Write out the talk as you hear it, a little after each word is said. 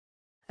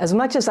As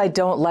much as I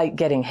don't like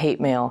getting hate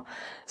mail,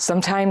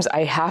 sometimes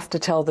I have to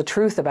tell the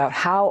truth about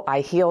how I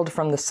healed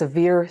from the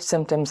severe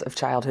symptoms of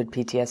childhood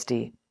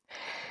PTSD.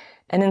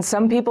 And in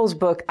some people's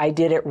book, I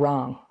did it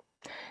wrong,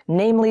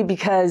 namely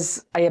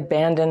because I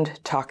abandoned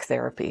talk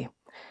therapy.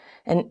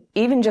 And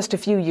even just a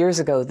few years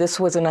ago, this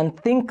was an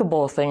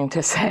unthinkable thing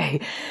to say.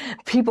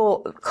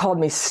 People called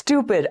me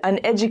stupid,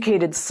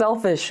 uneducated,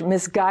 selfish,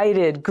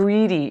 misguided,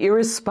 greedy,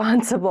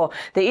 irresponsible.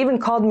 They even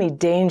called me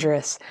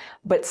dangerous.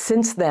 But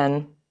since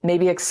then,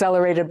 maybe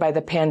accelerated by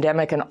the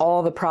pandemic and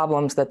all the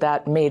problems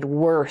that made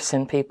worse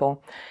in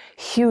people,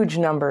 huge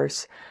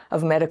numbers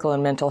of medical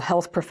and mental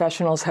health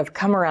professionals have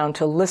come around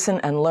to listen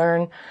and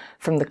learn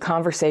from the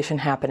conversation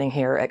happening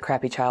here at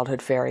Crappy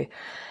Childhood Fairy.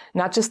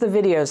 Not just the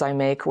videos I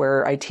make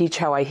where I teach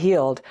how I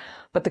healed,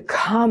 but the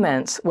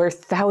comments where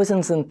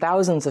thousands and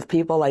thousands of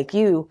people like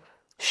you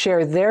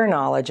share their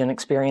knowledge and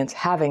experience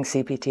having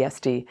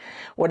CPTSD,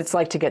 what it's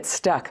like to get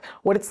stuck,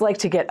 what it's like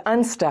to get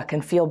unstuck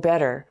and feel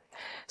better.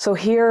 So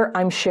here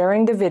I'm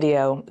sharing the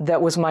video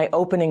that was my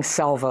opening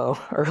salvo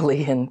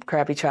early in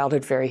Crappy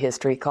Childhood Fairy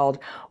history called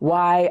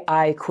Why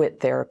I Quit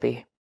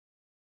Therapy.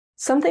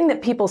 Something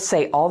that people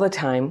say all the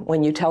time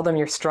when you tell them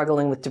you're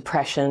struggling with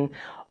depression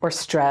or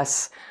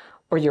stress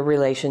or your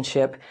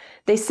relationship,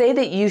 they say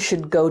that you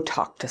should go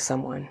talk to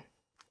someone,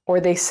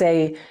 or they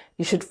say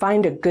you should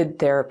find a good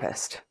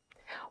therapist.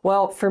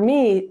 Well, for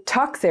me,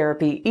 talk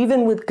therapy,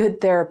 even with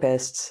good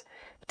therapists,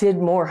 did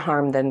more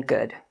harm than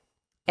good.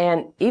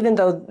 And even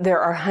though there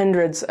are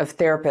hundreds of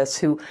therapists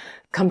who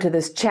come to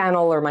this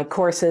channel or my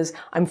courses,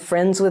 I'm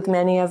friends with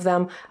many of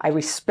them. I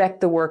respect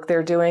the work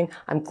they're doing.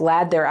 I'm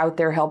glad they're out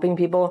there helping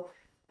people.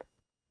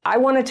 I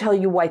want to tell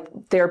you why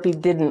therapy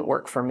didn't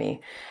work for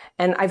me.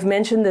 And I've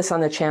mentioned this on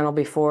the channel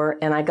before,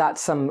 and I got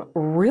some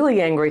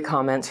really angry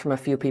comments from a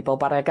few people,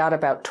 but I got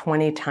about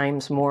 20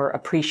 times more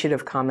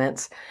appreciative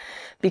comments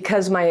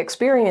because my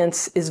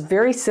experience is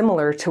very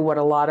similar to what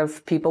a lot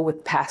of people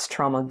with past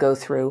trauma go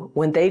through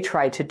when they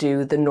try to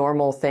do the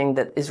normal thing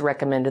that is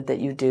recommended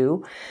that you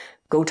do,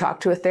 go talk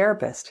to a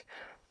therapist.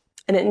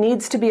 And it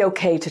needs to be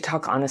okay to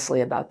talk honestly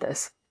about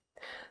this.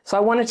 So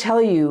I want to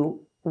tell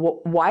you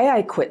why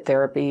I quit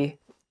therapy.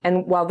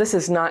 And while this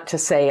is not to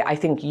say I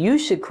think you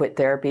should quit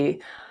therapy,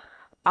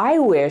 I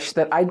wish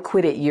that I'd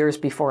quit it years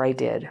before I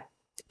did.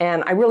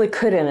 And I really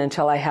couldn't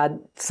until I had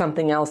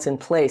something else in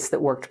place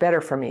that worked better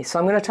for me. So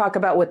I'm going to talk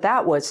about what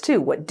that was too,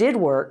 what did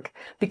work,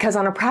 because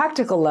on a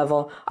practical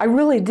level, I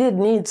really did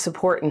need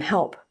support and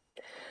help.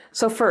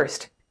 So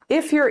first,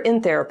 if you're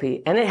in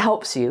therapy and it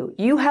helps you,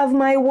 you have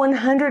my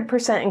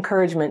 100%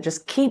 encouragement.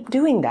 Just keep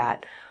doing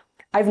that.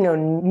 I've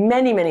known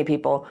many, many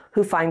people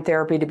who find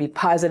therapy to be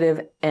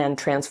positive and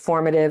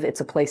transformative.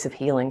 It's a place of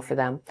healing for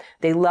them.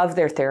 They love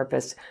their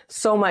therapist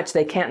so much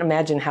they can't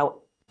imagine how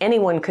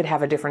anyone could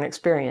have a different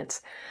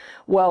experience.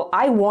 Well,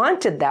 I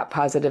wanted that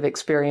positive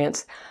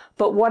experience,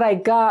 but what I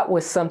got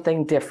was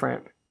something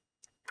different.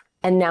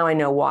 And now I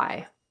know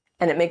why.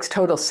 And it makes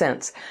total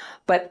sense.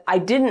 But I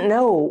didn't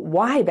know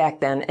why back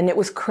then, and it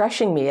was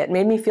crushing me. It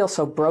made me feel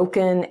so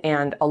broken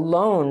and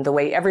alone, the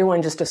way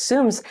everyone just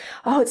assumes,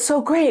 oh, it's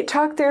so great,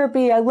 talk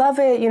therapy, I love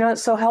it,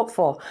 it's so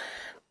helpful.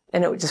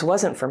 And it just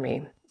wasn't for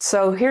me.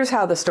 So here's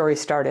how the story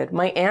started.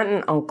 My aunt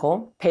and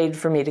uncle paid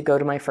for me to go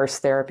to my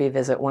first therapy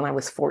visit when I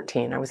was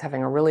 14. I was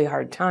having a really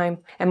hard time,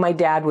 and my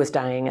dad was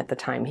dying at the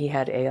time. He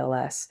had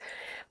ALS.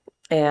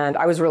 And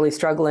I was really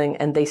struggling,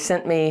 and they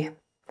sent me,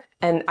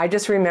 and I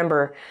just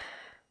remember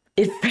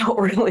it felt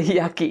really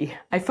yucky.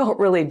 I felt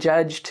really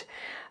judged.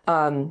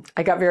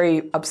 I got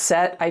very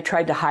upset. I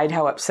tried to hide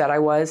how upset I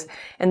was.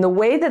 And the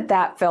way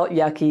that felt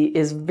yucky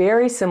is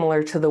very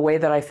similar to the way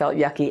that I felt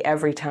yucky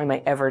every time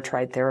I ever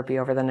tried therapy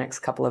over the next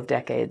couple of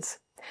decades.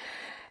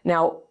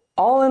 Now,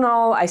 all in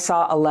all, I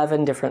saw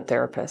 11 different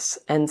therapists,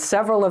 and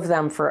several of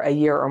them for a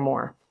year or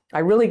more. I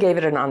really gave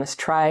it an honest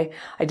try.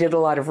 I did a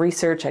lot of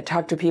research. I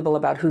talked to people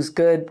about who's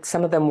good.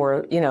 Some of them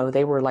were,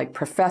 they were like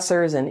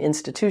professors in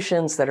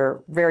institutions that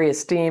are very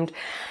esteemed.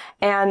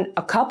 And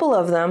a couple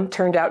of them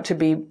turned out to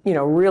be,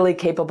 really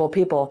capable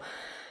people.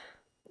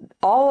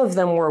 All of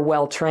them were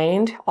well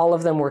trained. All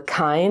of them were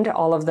kind.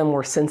 All of them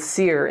were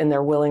sincere in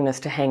their willingness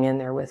to hang in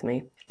there with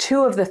me.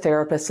 Two of the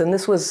therapists, and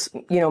this was,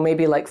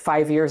 maybe like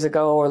 5 years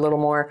ago or a little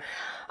more,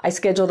 I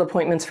scheduled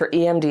appointments for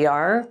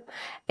EMDR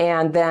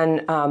and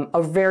then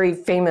a very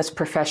famous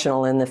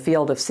professional in the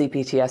field of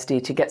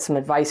CPTSD to get some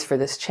advice for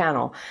this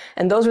channel.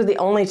 And those were the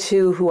only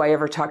two who I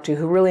ever talked to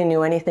who really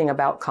knew anything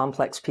about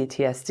complex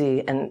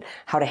PTSD and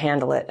how to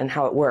handle it and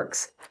how it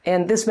works.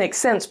 And this makes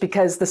sense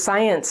because the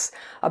science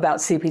about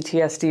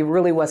CPTSD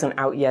really wasn't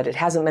out yet. It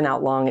hasn't been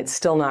out long. It's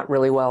still not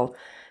really well,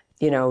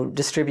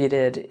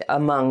 distributed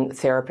among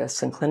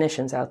therapists and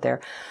clinicians out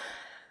there.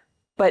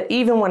 But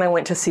even when I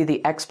went to see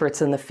the experts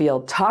in the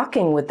field,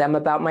 talking with them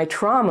about my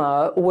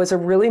trauma was a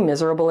really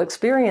miserable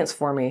experience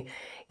for me.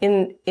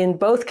 In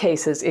both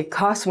cases, it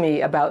cost me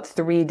about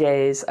 3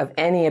 days of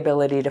any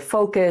ability to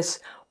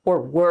focus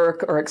or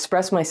work or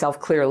express myself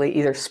clearly,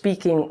 either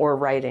speaking or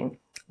writing.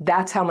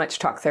 That's how much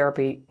talk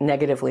therapy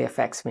negatively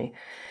affects me.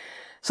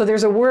 So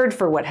there's a word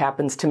for what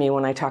happens to me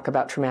when I talk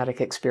about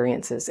traumatic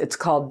experiences. It's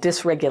called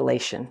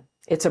dysregulation.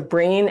 It's a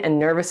brain and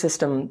nervous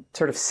system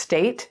sort of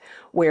state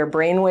where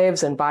brain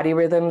waves and body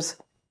rhythms,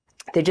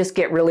 they just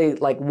get really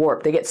like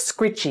warped. They get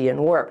scritchy and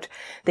warped.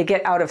 They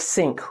get out of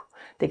sync.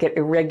 They get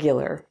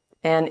irregular.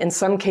 And in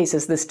some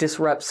cases, this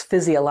disrupts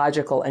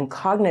physiological and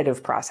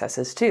cognitive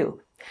processes too.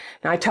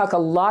 Now, I talk a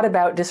lot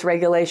about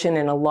dysregulation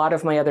in a lot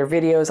of my other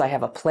videos. I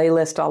have a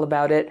playlist all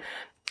about it.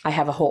 I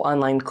have a whole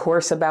online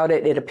course about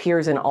it. It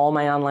appears in all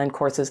my online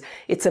courses.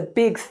 It's a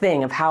big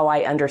thing of how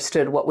I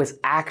understood what was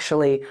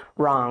actually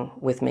wrong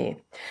with me.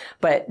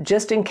 But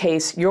just in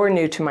case you're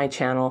new to my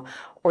channel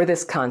or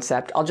this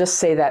concept, I'll just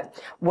say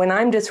that when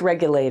I'm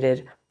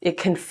dysregulated, it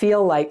can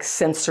feel like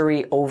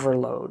sensory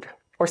overload.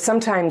 Or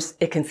sometimes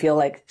it can feel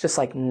like just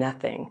like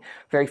nothing,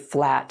 very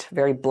flat,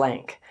 very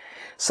blank.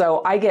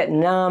 So I get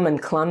numb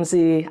and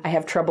clumsy. I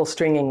have trouble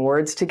stringing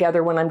words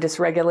together when I'm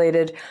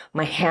dysregulated.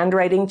 My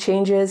handwriting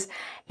changes.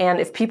 And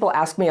if people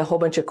ask me a whole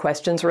bunch of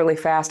questions really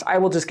fast, I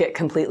will just get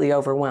completely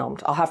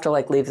overwhelmed. I'll have to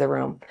like leave the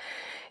room.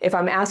 If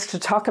I'm asked to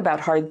talk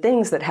about hard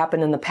things that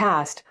happened in the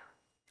past,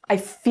 I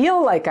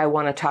feel like I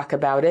want to talk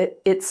about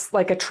it. It's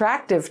like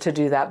attractive to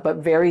do that, but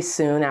very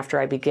soon after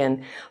I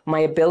begin, my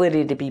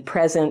ability to be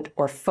present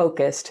or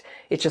focused,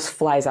 it just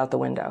flies out the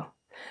window.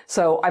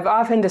 So I've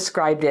often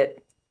described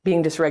it,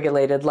 being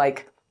dysregulated,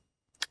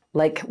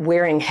 like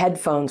wearing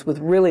headphones with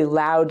really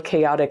loud,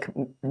 chaotic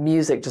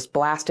music just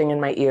blasting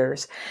in my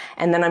ears.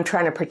 And then I'm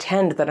trying to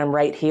pretend that I'm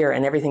right here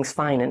and everything's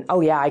fine. And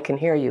oh yeah, I can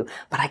hear you,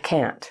 but I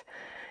can't.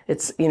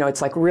 It's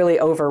like really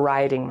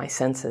overriding my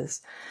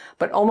senses.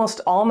 But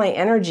almost all my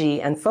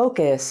energy and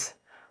focus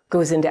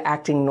goes into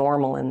acting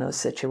normal in those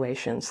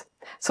situations.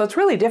 So it's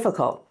really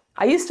difficult.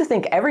 I used to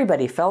think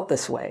everybody felt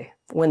this way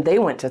when they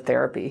went to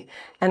therapy.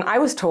 And I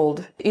was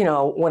told,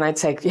 when I'd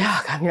say,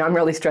 yeah, I'm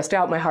really stressed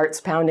out, my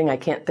heart's pounding, I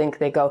can't think,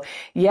 they go,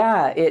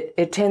 yeah,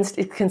 it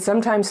can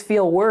sometimes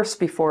feel worse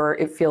before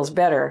it feels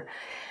better.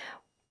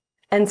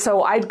 And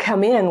so I'd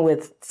come in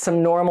with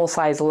some normal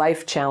size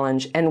life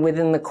challenge, and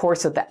within the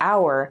course of the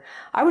hour,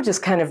 I would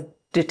just kind of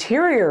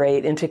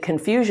deteriorate into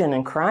confusion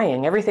and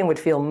crying. Everything would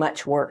feel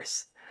much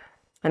worse.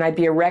 And I'd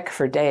be a wreck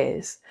for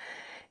days.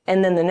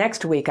 And then the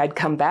next week I'd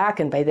come back,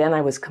 and by then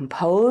I was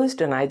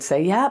composed, and I'd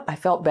say, yeah, I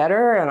felt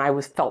better, and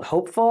I felt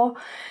hopeful.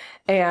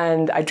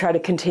 And I'd try to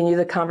continue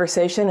the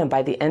conversation, and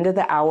by the end of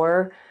the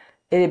hour,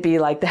 it'd be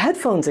like the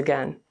headphones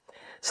again.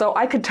 So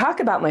I could talk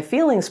about my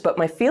feelings, but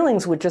my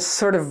feelings would just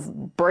sort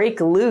of break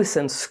loose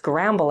and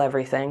scramble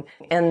everything.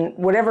 And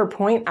whatever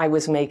point I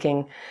was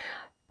making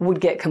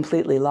would get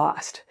completely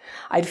lost.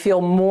 I'd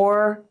feel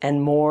more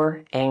and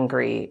more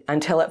angry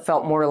until it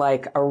felt more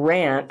like a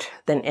rant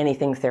than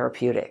anything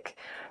therapeutic.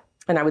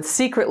 And I would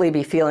secretly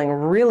be feeling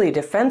really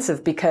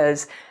defensive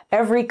because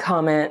every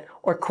comment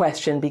or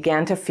question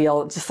began to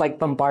feel just like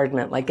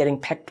bombardment, like getting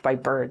pecked by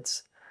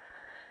birds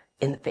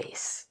in the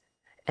face.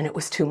 And it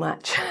was too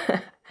much.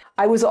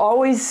 I was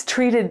always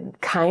treated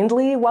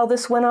kindly while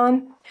this went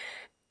on.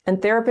 And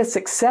therapists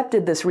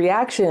accepted this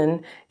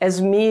reaction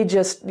as me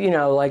just,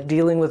 like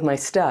dealing with my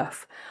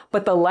stuff.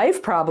 But the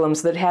life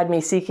problems that had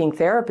me seeking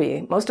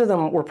therapy, most of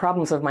them were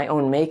problems of my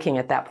own making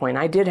at that point.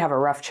 I did have a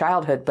rough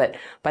childhood, but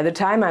by the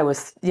time I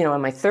was,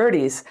 in my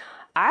 30s,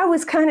 I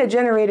was kind of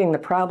generating the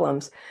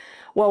problems.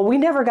 Well, we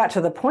never got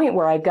to the point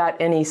where I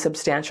got any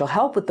substantial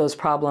help with those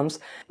problems,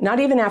 not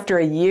even after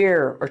a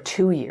year or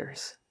 2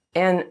 years.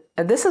 And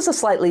this is a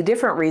slightly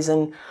different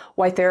reason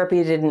why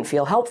therapy didn't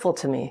feel helpful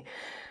to me.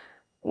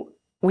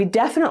 We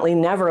definitely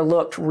never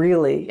looked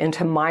really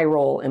into my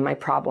role in my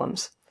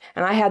problems.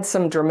 And I had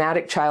some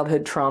dramatic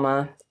childhood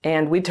trauma,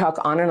 and we'd talk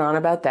on and on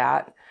about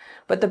that.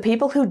 But the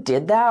people who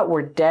did that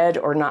were dead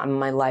or not in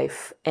my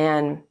life.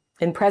 And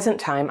in present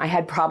time, I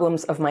had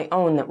problems of my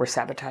own that were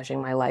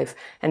sabotaging my life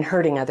and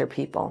hurting other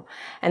people.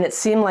 And it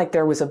seemed like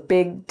there was a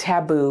big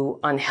taboo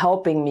on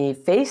helping me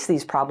face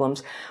these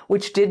problems,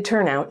 which did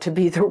turn out to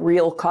be the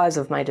real cause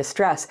of my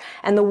distress.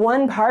 And the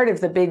one part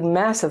of the big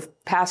mess of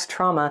past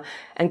trauma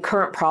and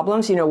current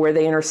problems, where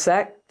they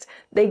intersect,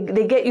 they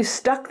get you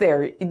stuck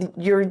there.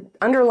 Your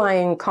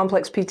underlying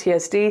complex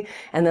PTSD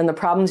and then the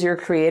problems you're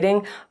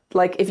creating,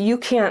 like if you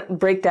can't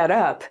break that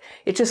up,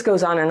 it just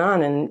goes on,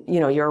 and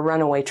you're a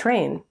runaway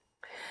train.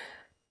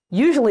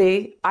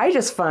 Usually, I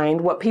just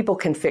find what people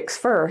can fix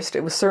first,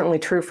 it was certainly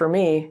true for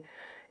me,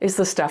 is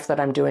the stuff that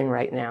I'm doing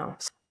right now.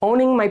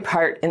 Owning my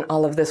part in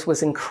all of this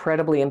was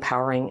incredibly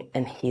empowering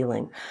and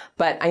healing.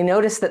 But I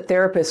noticed that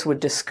therapists would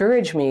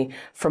discourage me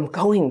from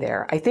going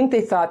there. I think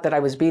they thought that I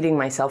was beating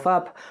myself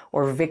up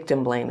or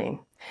victim blaming.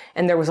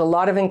 And there was a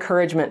lot of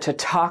encouragement to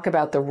talk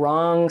about the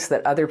wrongs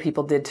that other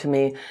people did to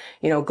me,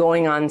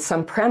 going on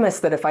some premise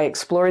that if I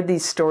explored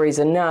these stories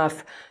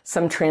enough,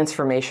 some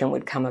transformation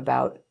would come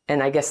about.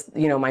 And I guess,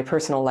 my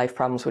personal life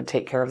problems would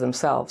take care of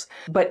themselves.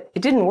 But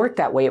it didn't work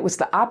that way. It was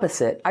the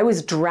opposite. I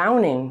was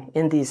drowning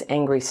in these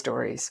angry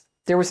stories.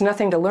 There was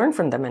nothing to learn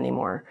from them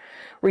anymore.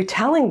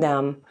 Retelling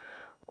them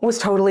was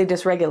totally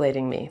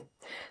dysregulating me.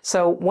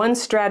 So one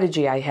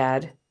strategy I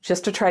had,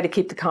 just to try to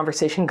keep the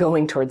conversation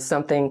going towards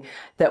something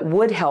that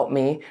would help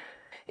me,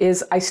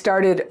 is I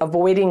started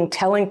avoiding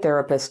telling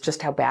therapists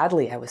just how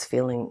badly I was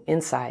feeling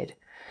inside.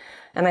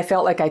 And I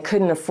felt like I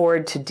couldn't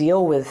afford to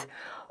deal with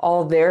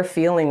all their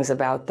feelings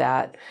about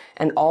that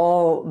and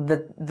all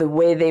the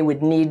way they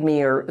would need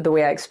me or the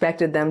way I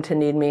expected them to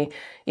need me,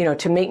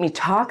 to make me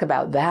talk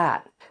about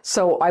that.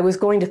 So I was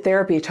going to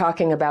therapy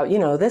talking about,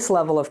 this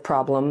level of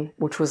problem,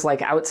 which was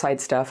like outside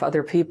stuff,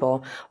 other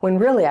people, when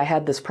really I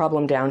had this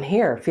problem down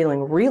here,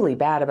 feeling really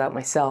bad about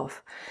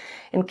myself.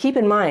 And keep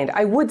in mind,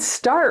 I would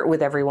start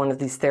with every one of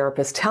these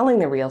therapists telling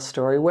the real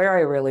story, where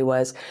I really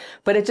was,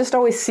 but it just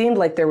always seemed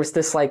like there was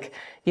this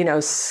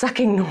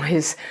sucking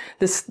noise,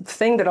 this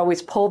thing that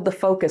always pulled the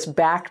focus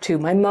back to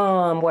my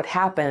mom, what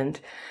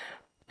happened.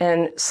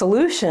 And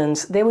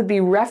solutions, they would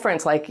be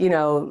referenced like,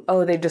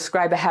 they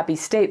describe a happy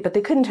state, but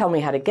they couldn't tell me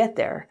how to get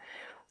there.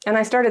 And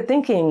I started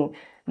thinking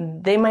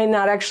they might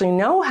not actually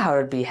know how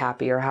to be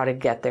happy or how to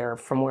get there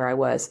from where I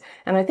was.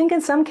 And I think in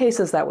some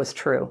cases that was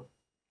true.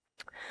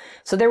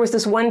 So there was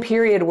this one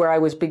period where I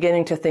was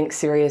beginning to think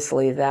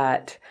seriously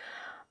that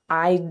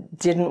I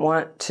didn't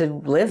want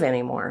to live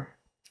anymore.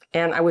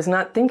 And I was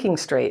not thinking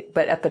straight.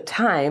 But at the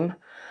time,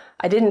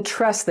 I didn't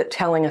trust that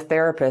telling a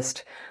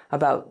therapist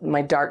about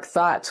my dark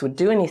thoughts would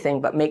do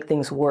anything but make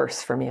things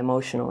worse for me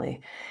emotionally.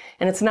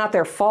 And it's not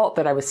their fault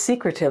that I was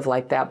secretive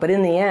like that. But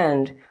in the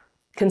end,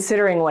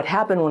 considering what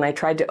happened when I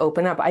tried to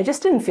open up, I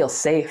just didn't feel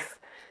safe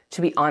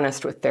to be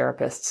honest with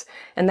therapists.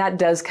 And that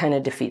does kind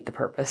of defeat the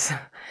purpose.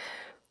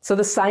 So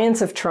the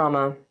science of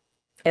trauma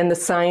and the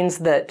signs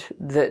that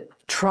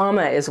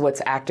trauma is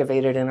what's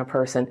activated in a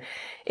person,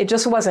 it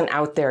just wasn't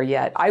out there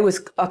yet. I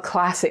was a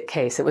classic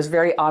case. It was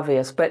very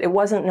obvious, but it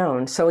wasn't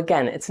known. So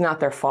again, it's not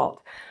their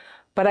fault.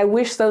 But I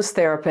wish those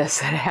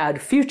therapists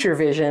had future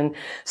vision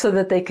so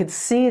that they could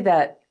see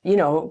that,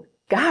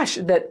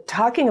 that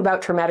talking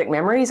about traumatic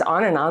memories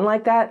on and on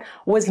like that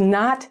was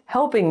not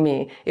helping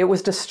me. It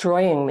was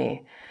destroying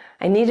me.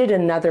 I needed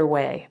another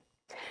way.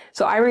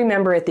 So I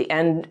remember at the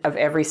end of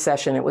every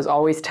session, it was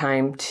always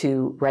time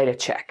to write a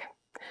check.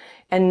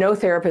 And no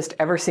therapist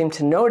ever seemed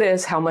to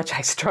notice how much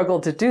I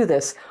struggled to do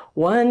this.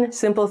 One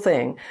simple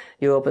thing.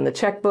 You open the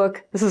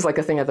checkbook. This is like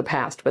a thing of the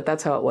past, but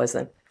that's how it was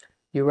then.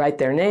 You write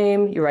their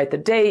name, you write the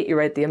date, you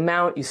write the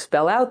amount, you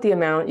spell out the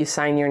amount, you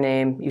sign your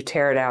name, you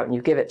tear it out, and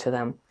you give it to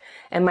them.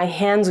 And my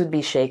hands would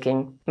be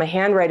shaking. My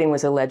handwriting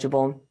was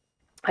illegible.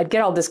 I'd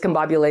get all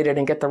discombobulated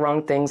and get the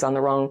wrong things on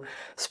the wrong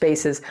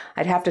spaces.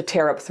 I'd have to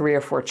tear up 3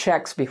 or 4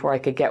 checks before I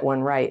could get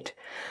one right.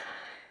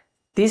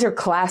 These are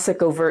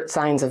classic overt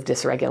signs of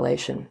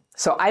dysregulation.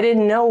 So I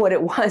didn't know what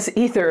it was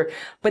either,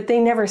 but they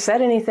never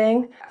said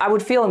anything. I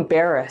would feel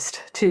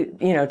embarrassed to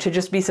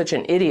just be such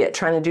an idiot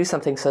trying to do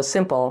something so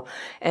simple.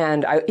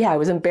 And I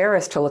was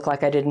embarrassed to look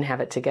like I didn't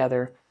have it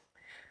together.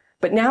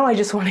 But now I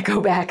just want to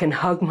go back and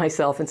hug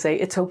myself and say,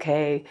 it's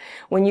okay.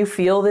 When you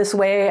feel this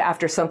way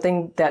after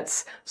something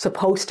that's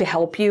supposed to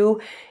help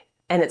you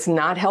and it's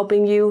not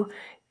helping you,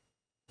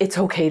 it's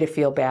okay to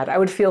feel bad. I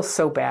would feel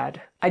so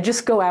bad. I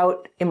just go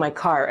out in my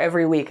car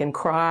every week and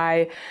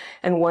cry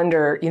and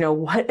wonder,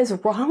 what is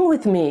wrong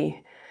with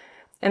me?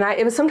 And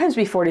it would sometimes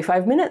be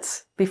 45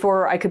 minutes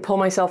before I could pull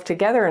myself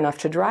together enough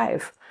to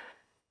drive.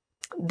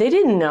 They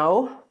didn't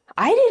know.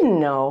 I didn't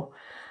know.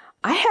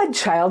 I had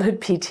childhood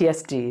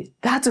PTSD.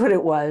 That's what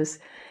it was.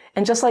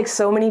 And just like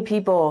so many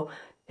people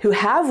who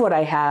have what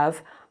I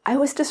have, I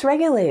was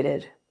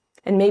dysregulated.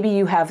 And maybe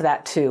you have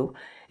that too.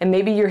 And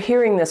maybe you're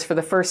hearing this for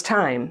the first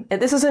time.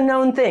 And this is a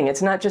known thing.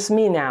 It's not just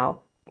me now.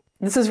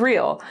 This is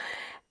real.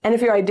 And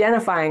if you're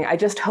identifying, I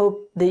just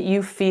hope that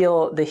you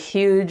feel the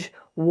huge,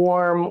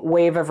 warm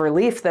wave of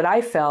relief that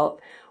I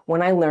felt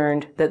when I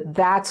learned that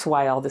that's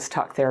why all this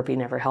talk therapy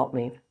never helped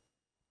me.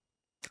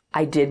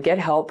 I did get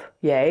help,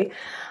 yay.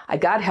 I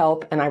got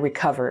help and I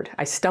recovered.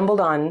 I stumbled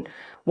on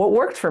what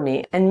worked for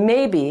me. And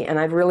maybe, and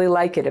I'd really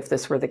like it if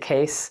this were the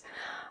case,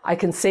 I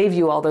can save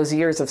you all those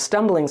years of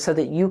stumbling so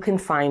that you can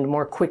find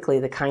more quickly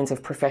the kinds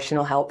of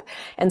professional help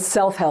and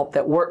self-help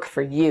that work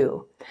for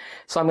you.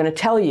 So I'm going to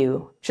tell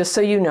you, just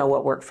so you know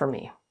what worked for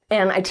me.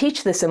 And I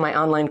teach this in my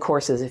online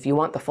courses if you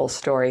want the full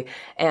story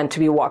and to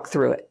be walked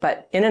through it.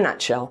 But in a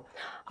nutshell,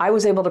 I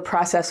was able to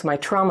process my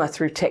trauma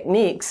through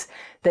techniques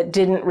that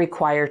didn't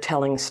require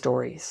telling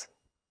stories.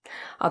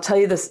 I'll tell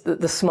you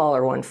the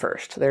smaller one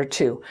first. There are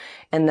 2,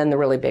 and then the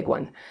really big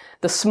one.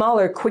 The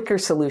smaller, quicker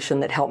solution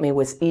that helped me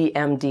was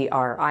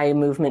EMDR, eye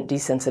movement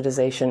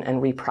desensitization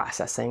and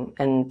reprocessing.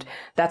 And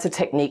that's a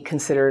technique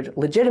considered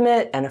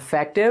legitimate and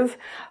effective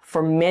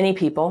for many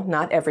people,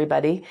 not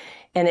everybody.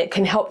 And it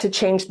can help to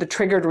change the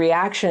triggered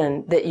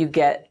reaction that you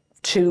get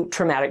to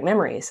traumatic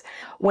memories.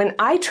 When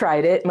I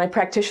tried it, my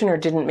practitioner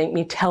didn't make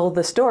me tell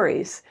the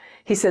stories.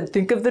 He said,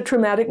 think of the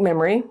traumatic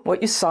memory,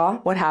 what you saw,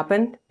 what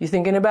happened. You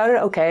thinking about it?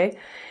 Okay.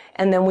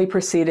 And then we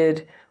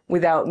proceeded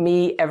without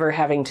me ever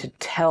having to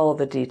tell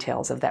the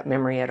details of that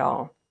memory at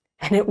all.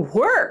 And it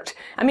worked.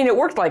 I mean, it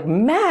worked like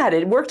mad.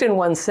 It worked in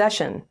one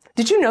session.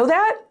 Did you know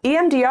that?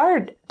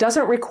 EMDR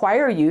doesn't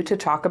require you to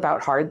talk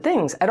about hard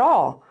things at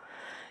all.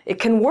 It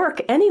can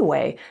work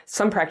anyway.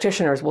 Some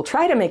practitioners will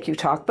try to make you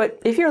talk, but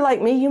if you're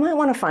like me, you might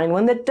want to find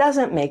one that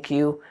doesn't make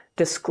you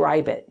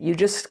describe it. You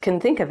just can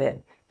think of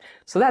it.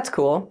 So that's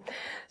cool.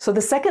 So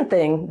the second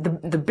thing,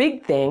 the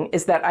big thing,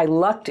 is that I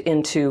lucked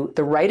into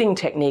the writing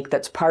technique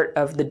that's part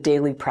of the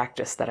daily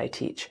practice that I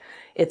teach.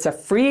 It's a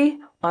free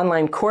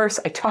online course.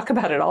 I talk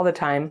about it all the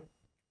time.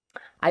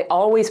 I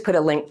always put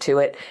a link to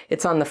it.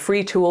 It's on the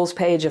free tools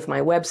page of my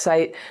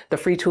website. The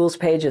free tools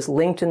page is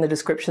linked in the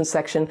description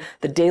section.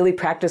 The daily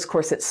practice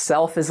course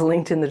itself is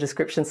linked in the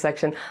description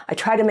section. I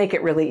try to make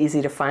it really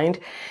easy to find.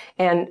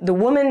 And the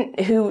woman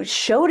who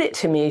showed it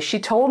to me, she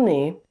told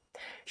me,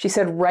 she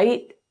said,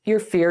 write your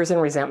fears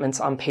and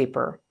resentments on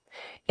paper.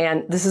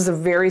 And this is a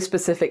very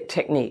specific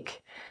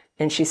technique.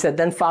 And she said,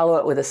 then follow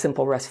it with a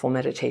simple restful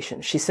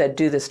meditation. She said,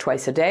 do this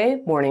twice a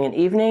day, morning and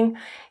evening,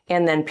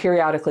 and then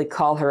periodically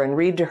call her and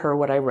read to her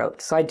what I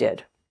wrote. So I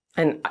did.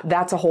 And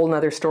that's a whole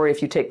nother story.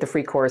 If you take the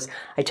free course,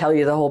 I tell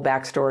you the whole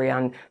backstory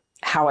on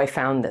how I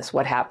found this,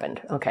 what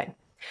happened. Okay.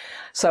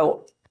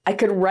 So I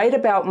could write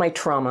about my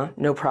trauma,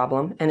 no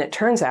problem. And it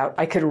turns out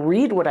I could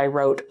read what I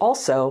wrote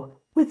also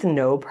with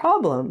no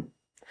problem.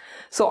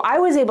 So I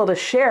was able to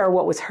share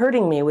what was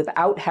hurting me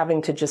without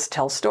having to just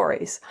tell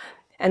stories.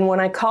 And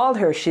when I called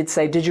her, she'd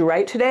say, did you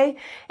write today?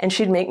 And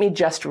she'd make me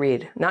just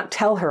read, not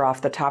tell her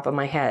off the top of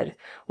my head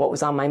what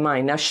was on my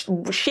mind. Now,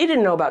 she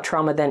didn't know about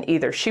trauma then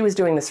either. She was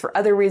doing this for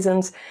other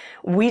reasons.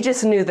 We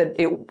just knew that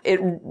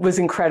it was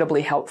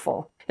incredibly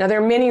helpful. Now,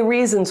 there are many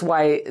reasons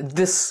why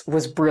this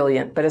was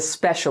brilliant, but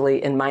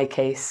especially in my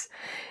case,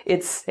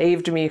 it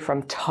saved me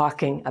from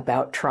talking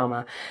about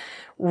trauma.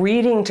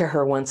 Reading to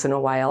her once in a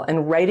while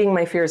and writing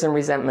my fears and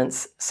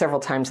resentments several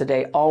times a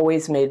day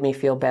always made me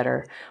feel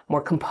better,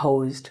 more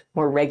composed,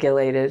 more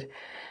regulated.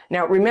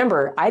 Now,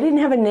 remember, I didn't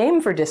have a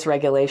name for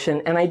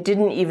dysregulation, and I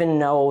didn't even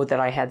know that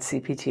I had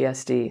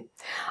CPTSD.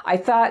 I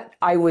thought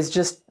I was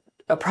just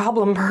a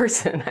problem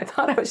person. I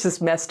thought I was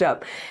just messed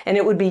up. And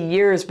it would be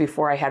years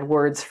before I had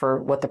words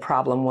for what the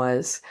problem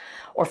was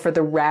or for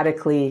the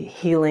radically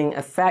healing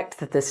effect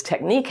that this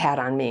technique had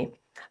on me.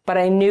 But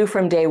I knew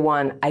from day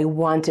one I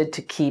wanted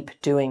to keep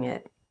doing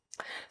it.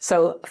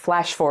 So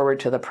flash forward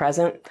to the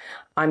present.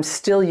 I'm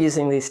still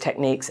using these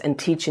techniques and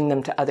teaching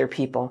them to other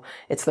people.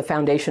 It's the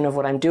foundation of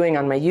what I'm doing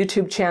on my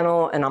YouTube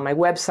channel and on my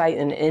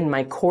website and in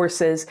my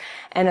courses.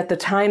 And at the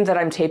time that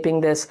I'm taping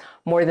this,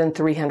 more than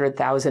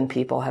 300,000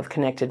 people have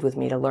connected with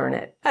me to learn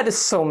it. That is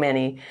so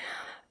many.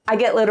 I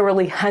get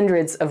literally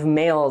hundreds of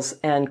mails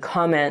and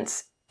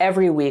comments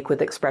every week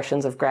with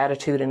expressions of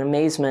gratitude and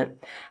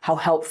amazement, how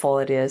helpful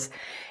it is.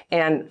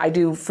 And I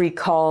do free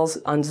calls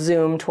on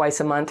Zoom twice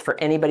a month for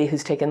anybody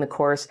who's taken the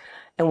course,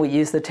 and we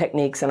use the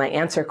techniques, and I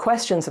answer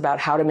questions about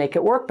how to make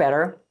it work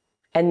better.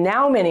 And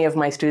now many of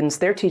my students,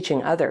 they're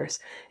teaching others.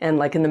 And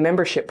like in the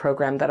membership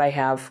program that I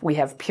have, we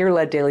have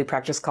peer-led daily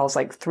practice calls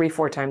like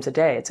 3-4 times a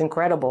day. It's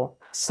incredible.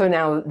 So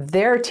now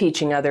they're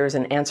teaching others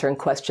and answering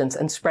questions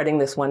and spreading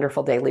this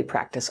wonderful daily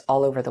practice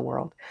all over the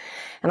world.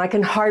 And I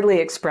can hardly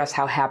express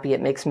how happy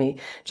it makes me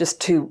just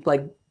to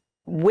like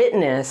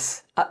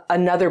witness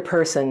another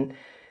person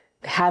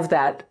have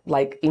that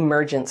like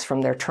emergence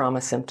from their trauma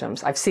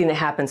symptoms. I've seen it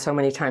happen so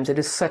many times. It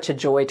is such a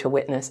joy to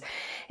witness.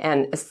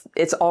 And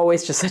it's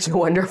always just such a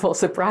wonderful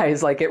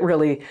surprise. Like it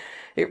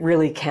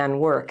really can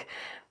work.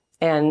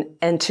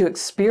 And to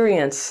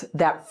experience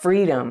that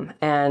freedom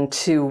and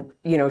to,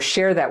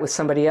 share that with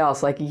somebody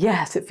else, like,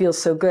 yes, it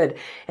feels so good.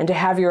 And to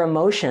have your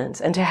emotions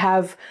and to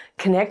have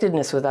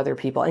connectedness with other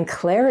people and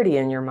clarity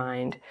in your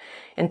mind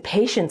and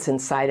patience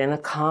inside and a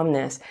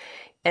calmness.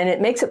 And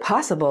it makes it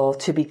possible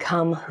to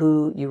become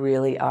who you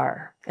really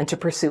are and to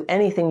pursue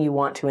anything you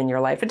want to in your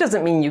life. It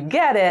doesn't mean you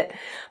get it,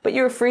 but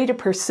you're free to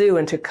pursue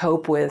and to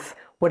cope with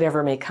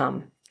whatever may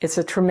come. It's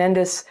a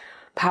tremendous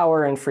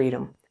power and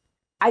freedom.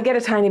 I get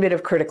a tiny bit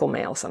of critical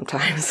mail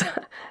sometimes.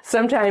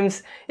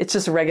 Sometimes it's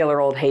just regular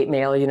old hate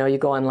mail. You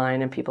go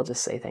online and people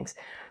just say things.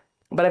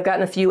 But I've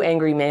gotten a few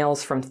angry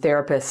mails from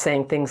therapists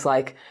saying things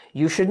like,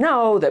 you should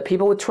know that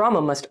people with trauma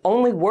must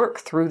only work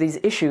through these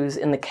issues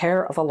in the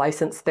care of a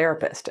licensed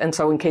therapist. And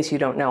so in case you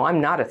don't know,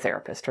 I'm not a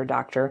therapist or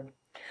doctor.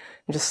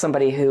 I'm just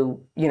somebody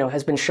who,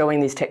 has been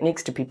showing these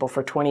techniques to people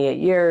for 28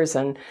 years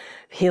and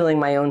healing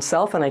my own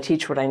self. And I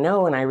teach what I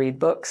know and I read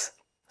books.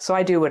 So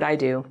I do what I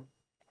do.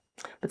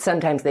 But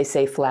sometimes they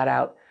say flat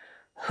out,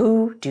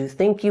 who do you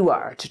think you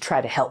are to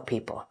try to help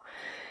people?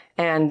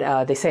 And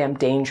they say I'm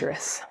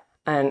dangerous.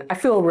 And I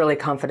feel really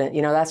confident,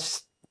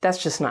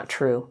 that's just not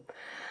true.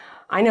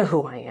 I know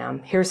who I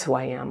am. Here's who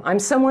I am. I'm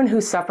someone who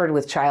suffered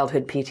with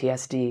childhood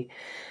PTSD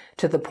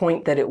to the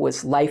point that it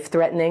was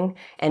life-threatening.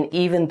 And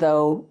even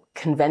though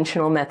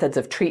conventional methods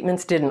of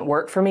treatments didn't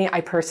work for me,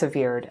 I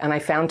persevered and I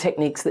found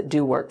techniques that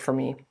do work for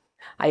me.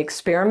 I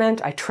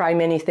experiment, I try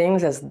many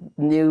things as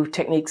new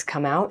techniques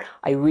come out.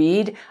 I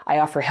read, I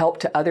offer help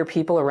to other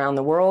people around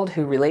the world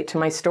who relate to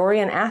my story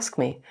and ask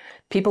me.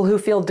 People who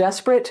feel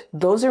desperate,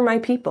 those are my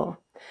people.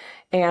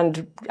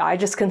 And I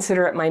just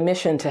consider it my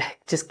mission to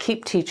just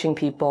keep teaching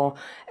people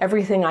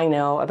everything I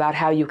know about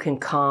how you can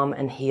calm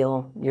and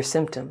heal your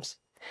symptoms.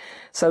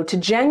 So to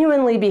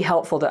genuinely be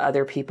helpful to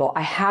other people,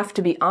 I have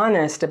to be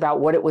honest about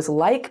what it was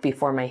like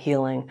before my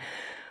healing.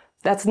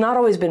 That's not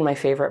always been my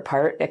favorite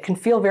part. It can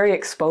feel very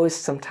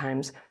exposed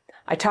sometimes.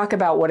 I talk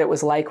about what it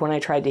was like when I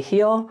tried to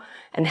heal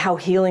and how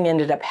healing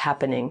ended up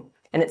happening.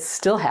 And it's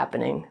still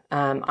happening.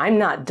 I'm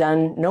not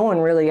done. No one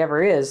really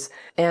ever is.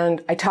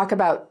 And I talk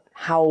about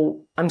how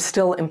I'm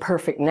still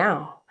imperfect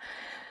now.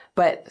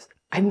 But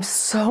I'm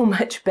so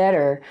much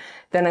better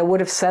than I would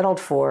have settled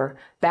for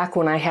back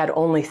when I had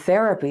only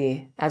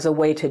therapy as a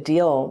way to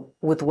deal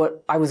with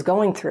what I was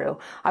going through.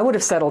 I would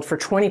have settled for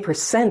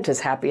 20% as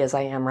happy as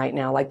I am right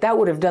now. Like that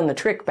would have done the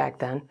trick back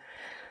then.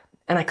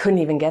 And I couldn't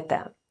even get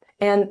that.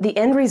 And the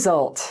end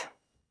result,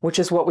 which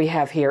is what we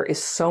have here,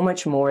 is so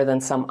much more than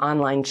some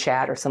online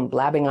chat or some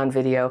blabbing on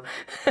video.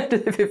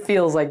 If it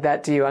feels like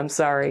that to you, I'm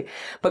sorry.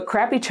 But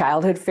Crappy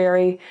Childhood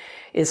Fairy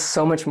is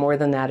so much more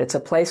than that. It's a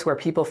place where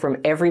people from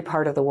every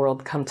part of the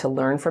world come to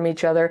learn from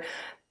each other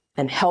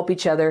and help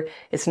each other.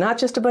 It's not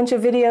just a bunch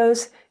of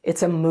videos,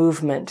 it's a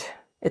movement.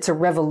 It's a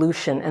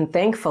revolution. And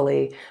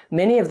thankfully,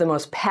 many of the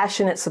most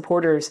passionate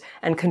supporters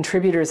and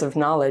contributors of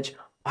knowledge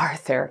are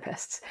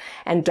therapists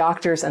and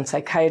doctors and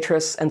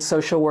psychiatrists and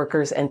social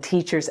workers and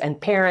teachers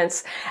and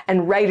parents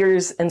and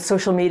writers and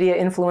social media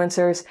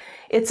influencers.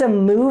 It's a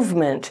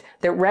movement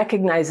that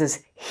recognizes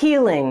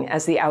healing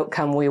as the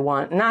outcome we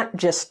want, not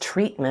just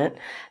treatment,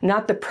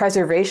 not the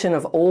preservation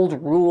of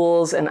old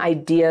rules and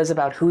ideas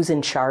about who's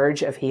in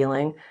charge of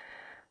healing.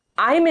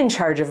 I'm in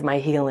charge of my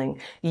healing.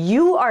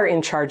 You are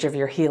in charge of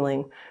your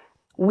healing.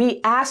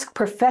 We ask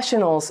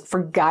professionals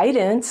for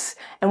guidance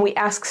and we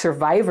ask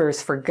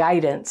survivors for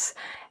guidance.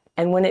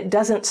 And when it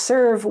doesn't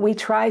serve, we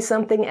try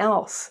something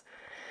else.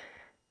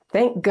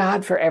 Thank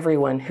God for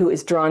everyone who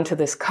is drawn to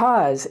this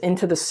cause,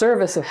 into the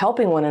service of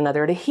helping one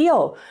another to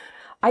heal.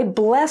 I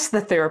bless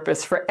the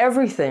therapists for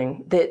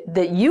everything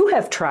that you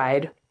have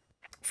tried,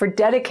 for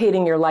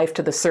dedicating your life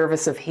to the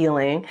service of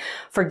healing,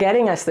 for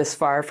getting us this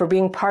far, for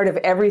being part of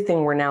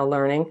everything we're now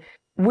learning.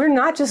 We're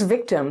not just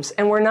victims,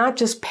 and we're not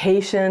just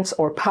patients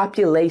or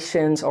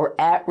populations or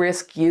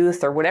at-risk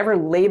youth or whatever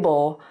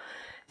label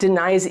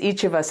denies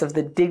each of us of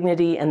the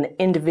dignity and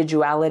the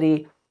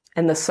individuality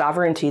and the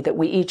sovereignty that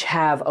we each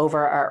have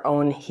over our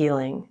own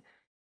healing.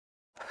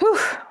 Whew,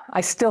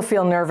 I still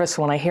feel nervous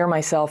when I hear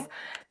myself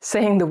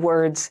saying the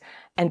words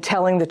and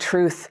telling the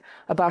truth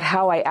about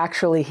how I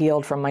actually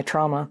healed from my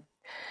trauma.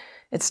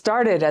 It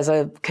started as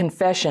a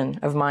confession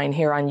of mine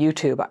here on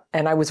YouTube,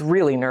 and I was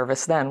really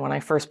nervous then when I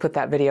first put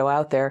that video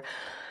out there.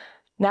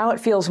 Now it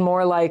feels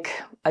more like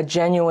a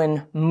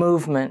genuine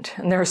movement,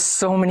 and there are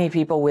so many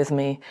people with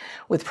me,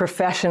 with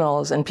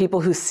professionals and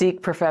people who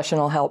seek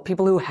professional help,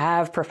 people who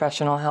have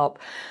professional help.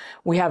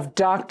 We have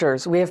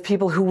doctors, we have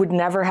people who would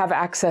never have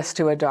access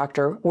to a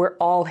doctor. We're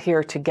all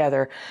here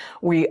together.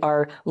 We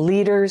are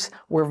leaders,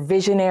 we're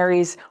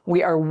visionaries,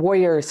 we are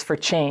warriors for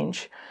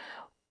change.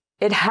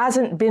 It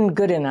hasn't been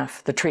good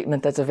enough, the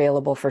treatment that's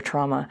available for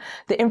trauma.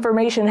 The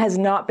information has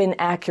not been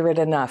accurate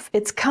enough.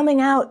 It's coming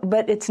out,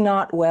 but it's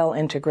not well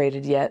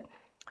integrated yet.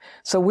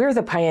 So we're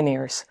the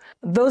pioneers.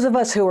 Those of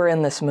us who are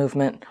in this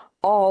movement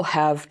all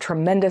have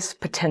tremendous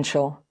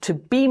potential to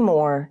be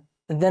more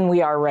than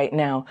we are right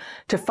now,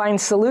 to find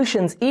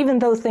solutions even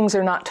though things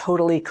are not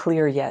totally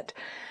clear yet.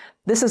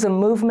 This is a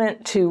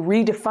movement to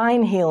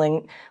redefine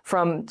healing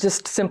from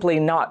just simply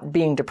not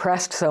being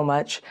depressed so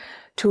much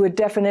to a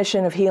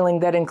definition of healing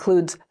that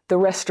includes the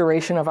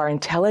restoration of our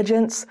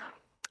intelligence,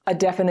 a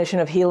definition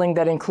of healing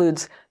that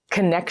includes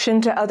connection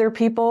to other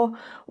people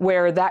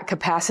where that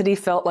capacity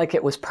felt like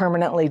it was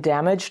permanently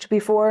damaged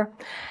before,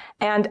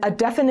 and a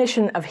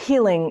definition of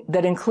healing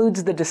that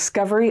includes the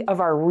discovery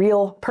of our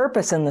real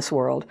purpose in this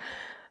world,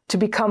 to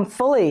become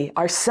fully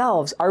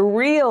ourselves, our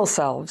real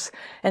selves,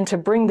 and to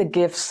bring the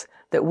gifts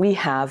that we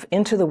have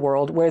into the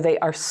world where they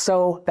are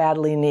so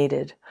badly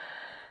needed.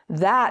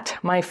 That,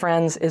 my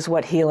friends, is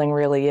what healing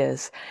really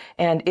is,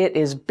 and it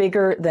is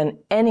bigger than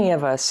any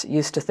of us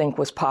used to think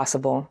was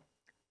possible.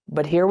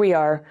 But here we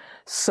are,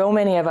 so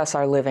many of us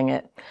are living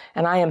it,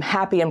 and I am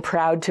happy and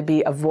proud to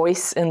be a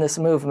voice in this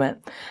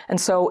movement. And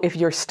so if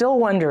you're still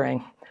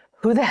wondering,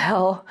 who the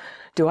hell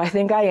do I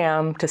think I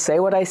am to say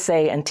what I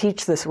say and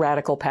teach this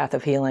radical path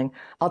of healing?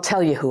 I'll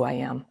tell you who I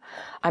am.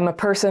 I'm a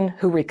person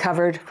who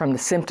recovered from the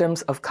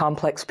symptoms of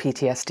complex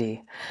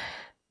PTSD.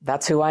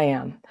 That's who I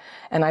am.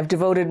 And I've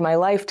devoted my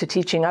life to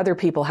teaching other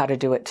people how to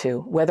do it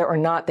too, whether or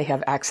not they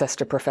have access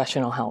to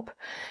professional help.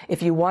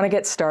 If you want to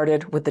get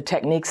started with the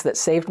techniques that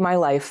saved my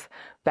life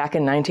back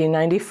in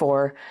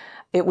 1994,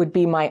 it would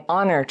be my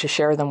honor to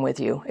share them with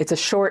you. It's a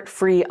short,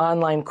 free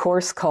online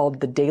course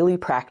called The Daily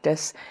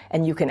Practice,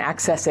 and you can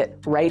access it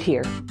right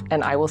here.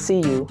 And I will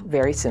see you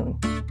very soon.